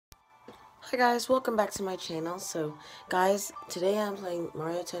Hi guys, welcome back to my channel. So guys, today I'm playing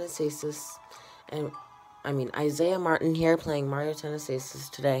Mario Tennis Aces, and Isaiah Martin here playing Mario Tennis Aces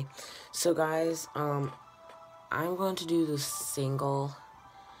today. So guys, I'm going to do the single,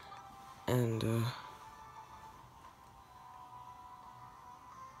 and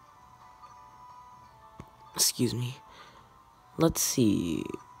excuse me. Let's see.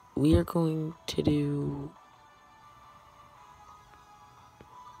 We are going to do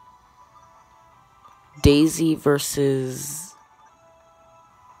Daisy versus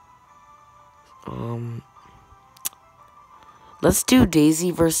let's do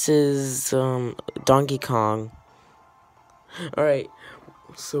Daisy versus Donkey Kong. Alright,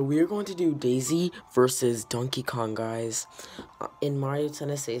 so we are going to do Daisy versus Donkey Kong, guys, in Mario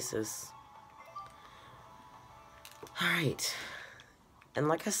Tennis Aces. Alright, and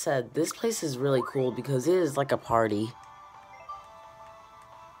like I said, this place is really cool because it is like a party.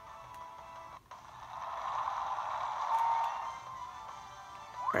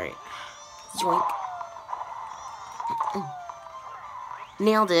 Alright, yoink.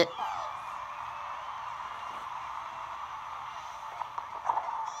 Nailed it.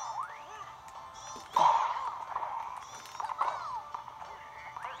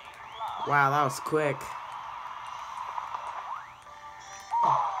 Wow, that was quick.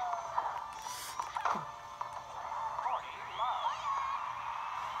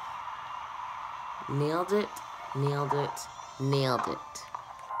 Nailed it, nailed it, nailed it.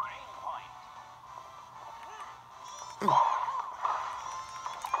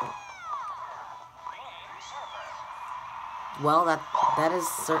 Well, that is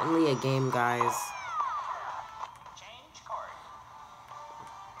certainly a game, guys.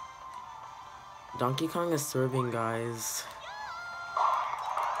 Donkey Kong is serving, guys.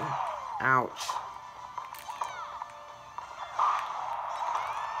 Ouch.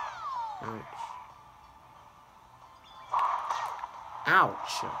 Ouch.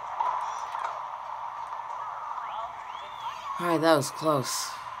 Ouch. Alright, that was close.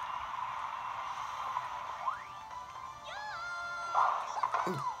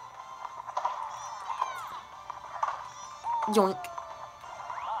 Yoink.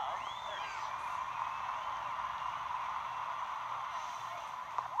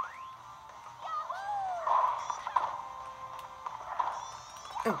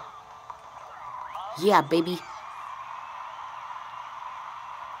 Yeah, baby.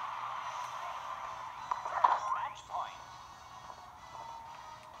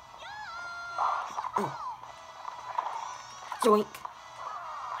 Yoink.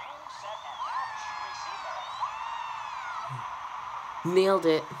 Nailed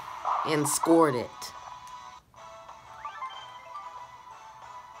it and scored it.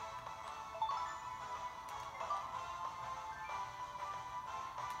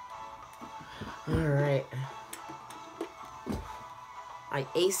 Alright. I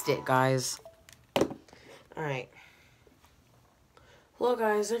aced it, guys. Alright. Well,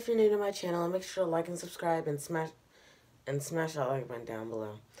 guys, if you're new to my channel, make sure to like and subscribe and smash that like button down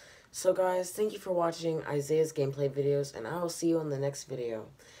below. So, guys, thank you for watching Isaiah's gameplay videos, and I will see you in the next video.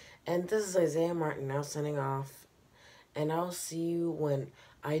 And this is Isaiah Martin now signing off, and I'll see you when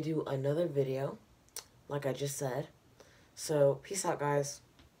I do another video, like I just said. So, peace out, guys.